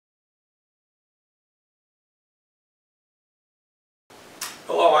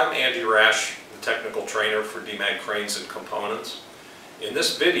Hello, I'm Andy Rasch, the Technical Trainer for Demag Cranes and Components. In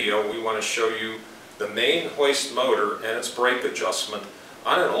this video we want to show you the main hoist motor and its brake adjustment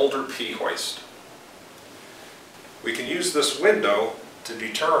on an older P hoist. We can use this window to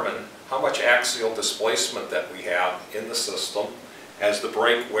determine how much axial displacement that we have in the system. As the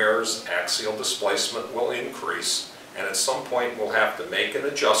brake wears, axial displacement will increase, and at some point we'll have to make an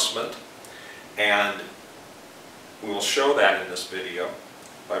adjustment, and we will show that in this video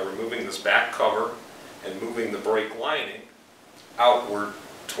by removing this back cover and moving the brake lining outward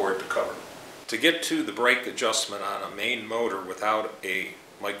toward the cover. To get to the brake adjustment on a main motor without a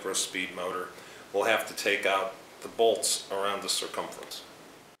micro-speed motor, we'll have to take out the bolts around the circumference.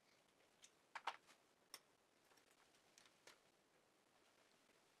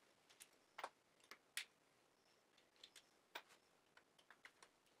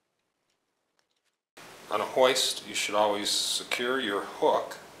 On a hoist, you should always secure your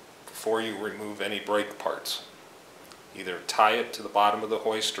hook before you remove any brake parts. Either tie it to the bottom of the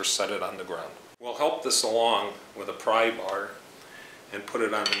hoist or set it on the ground. We'll help this along with a pry bar and put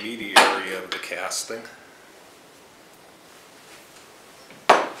it on the meaty area of the casting.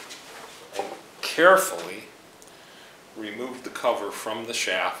 And carefully remove the cover from the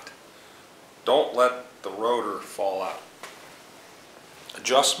shaft. Don't let the rotor fall out.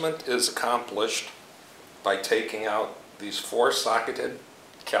 Adjustment is accomplished by taking out these 4 socketed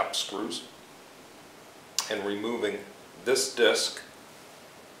cap screws and removing this disc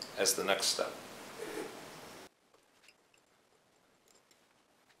as the next step.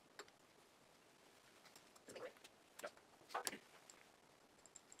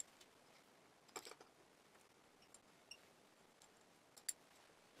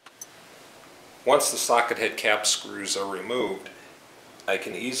 Once the socket head cap screws are removed, I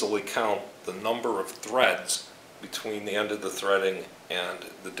can easily count the number of threads between the end of the threading and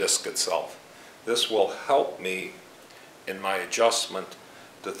the disc itself. This will help me in my adjustment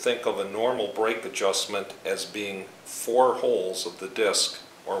to think of a normal brake adjustment as being 4 holes of the disc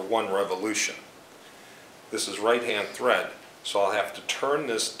or 1 revolution. This is right-hand thread, so I'll have to turn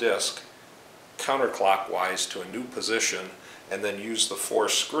this disc counterclockwise to a new position and then use the 4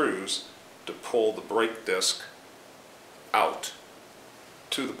 screws to pull the brake disc out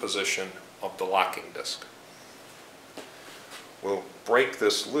to the position of the locking disc. We'll break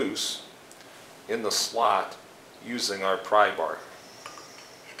this loose in the slot using our pry bar.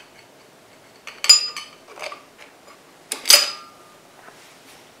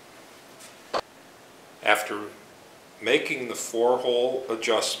 After making the 4-hole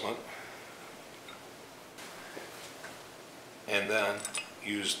adjustment, and then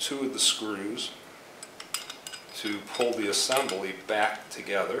use 2 of the screws to pull the assembly back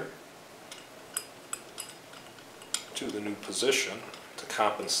together to the new position to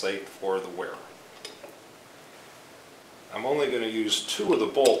compensate for the wear. I'm only going to use 2 of the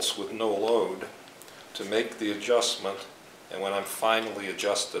bolts with no load to make the adjustment, and when I'm finally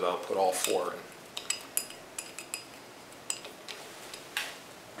adjusted I'll put all 4 in.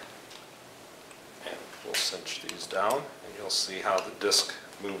 And we'll cinch these down and you'll see how the disc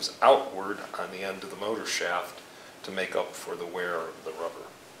moves outward on the end of the motor shaft to make up for the wear of the rubber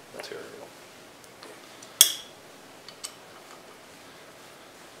material.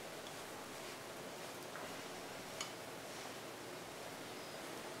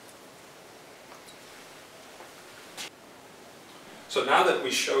 So now that we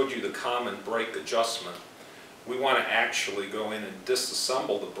showed you the common brake adjustment, we want to actually go in and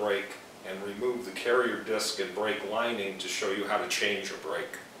disassemble the brake and remove the carrier disc and brake lining to show you how to change a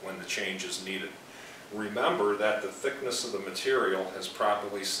brake when the change is needed. Remember that the thickness of the material has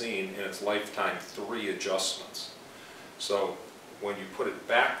probably seen in its lifetime 3 adjustments. So when you put it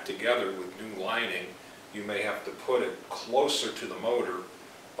back together with new lining, you may have to put it closer to the motor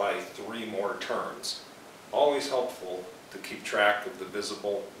by 3 more turns. Always helpful to keep track of the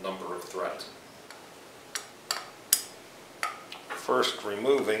visible number of threads. First,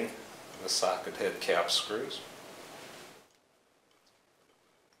 removing the socket head cap screws.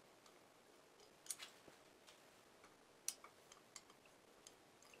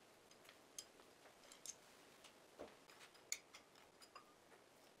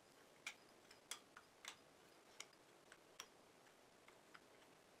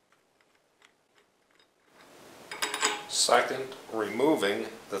 Second, removing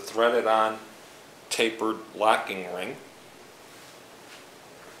the threaded on tapered locking ring.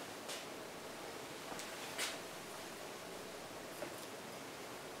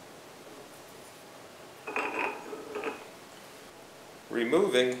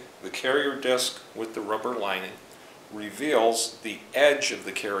 Removing the carrier disc with the rubber lining reveals the edge of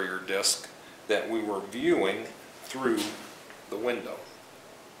the carrier disc that we were viewing through the window.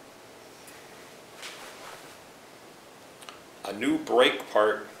 A new brake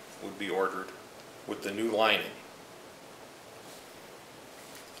part would be ordered with the new lining.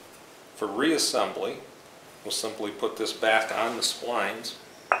 For reassembly, we'll simply put this back on the splines.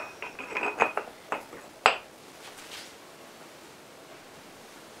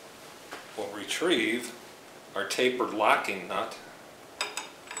 We'll retrieve our tapered locking nut.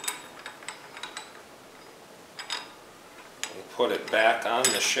 We'll put it back on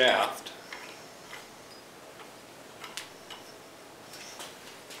the shaft.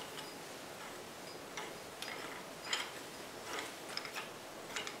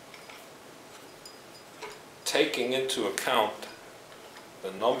 Taking into account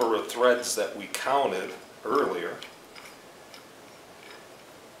the number of threads that we counted earlier,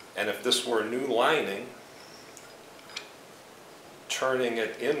 and if this were a new lining, turning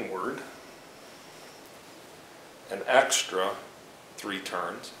it inward an extra 3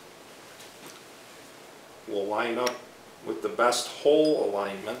 turns, we'll line up with the best hole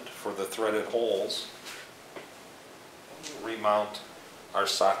alignment for the threaded holes, remount our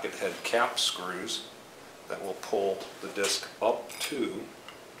socket head cap screws that will pull the disc up to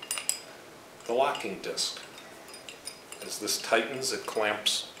the locking disc. As this tightens, it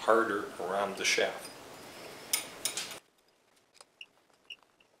clamps harder around the shaft.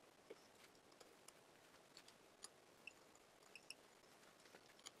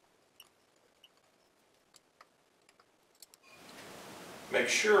 Make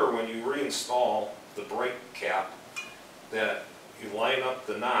sure when you reinstall the brake cap that you line up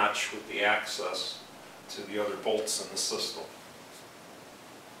the notch with the access to the other bolts in the system.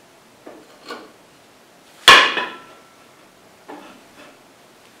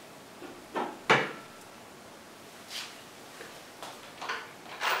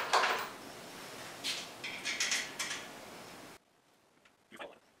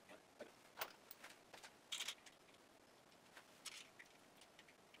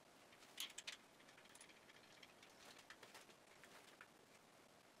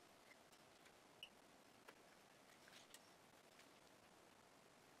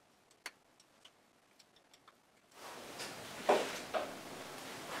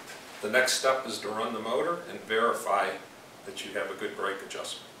 The next step is to run the motor and verify that you have a good brake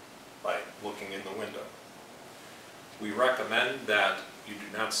adjustment by looking in the window. We recommend that you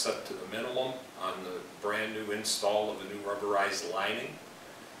do not set to the minimum on the brand new install of a new rubberized lining.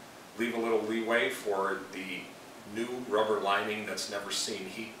 Leave a little leeway for the new rubber lining that's never seen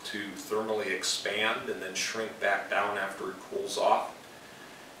heat to thermally expand and then shrink back down after it cools off.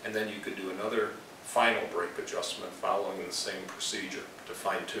 And then you could do another final brake adjustment following the same procedure to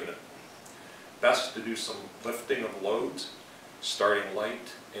fine-tune it. Best to do some lifting of loads, starting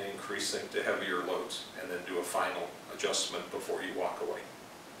light and increasing to heavier loads, and then do a final adjustment before you walk away.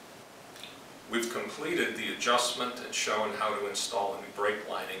 We've completed the adjustment and shown how to install a new brake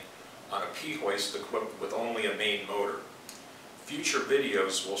lining on a P hoist equipped with only a main motor. Future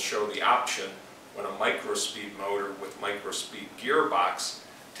videos will show the option when a micro-speed motor with micro-speed gearbox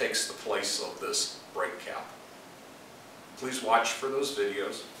takes the place of this brake cap. Please watch for those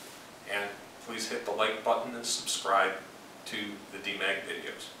videos, and please hit the like button and subscribe to the Demag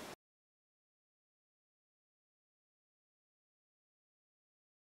videos.